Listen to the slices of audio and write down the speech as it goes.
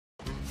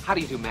How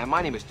do you do, ma'am?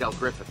 My name is Del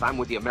Griffith. I'm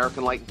with the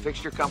American Light and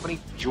Fixture Company,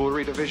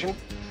 Jewelry Division,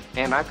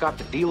 and I've got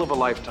the deal of a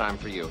lifetime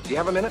for you. Do you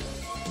have a minute?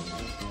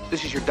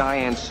 This is your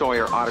Diane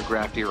Sawyer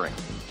autographed earring.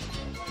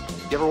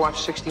 You ever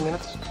watch 60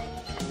 Minutes?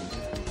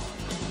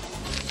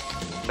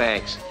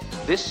 Thanks.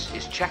 This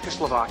is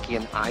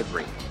Czechoslovakian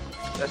ivory.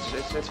 That's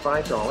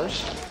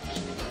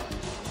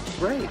 $5.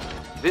 Great.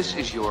 This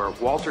is your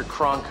Walter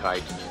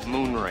Cronkite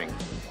moon ring.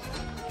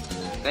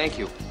 Thank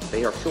you.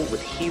 They are filled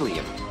with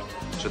helium,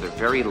 so they're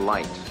very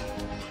light.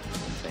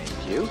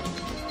 Thank you.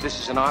 This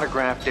is an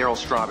autographed Darryl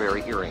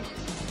Strawberry earring.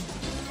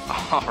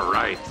 All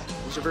right.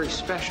 These are very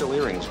special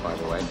earrings, by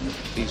the way.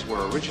 These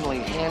were originally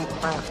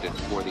handcrafted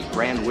for the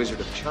Grand Wizard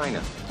of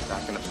China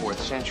back in the 4th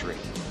century.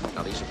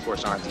 Now, these, of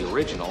course, aren't the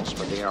originals,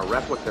 but they are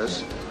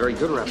replicas, very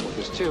good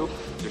replicas, too.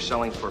 They're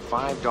selling for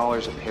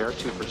 $5 a pair,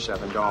 2 for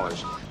 $7.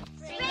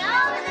 Bring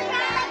over the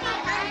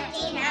turkey,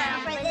 Auntie, now,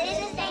 for this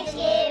is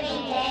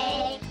Thanksgiving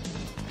Day.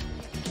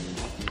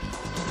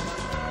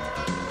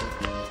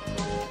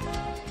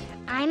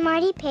 I'm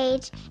Marty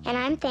Page, and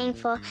I'm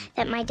thankful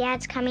that my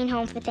dad's coming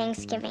home for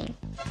Thanksgiving.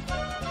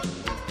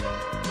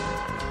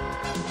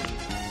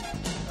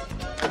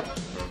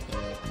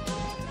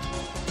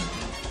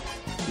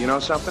 You know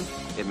something?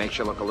 It makes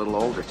you look a little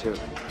older, too.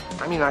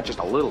 I mean, not just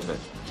a little bit.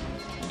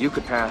 You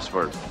could pass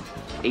for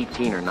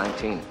 18 or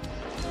 19.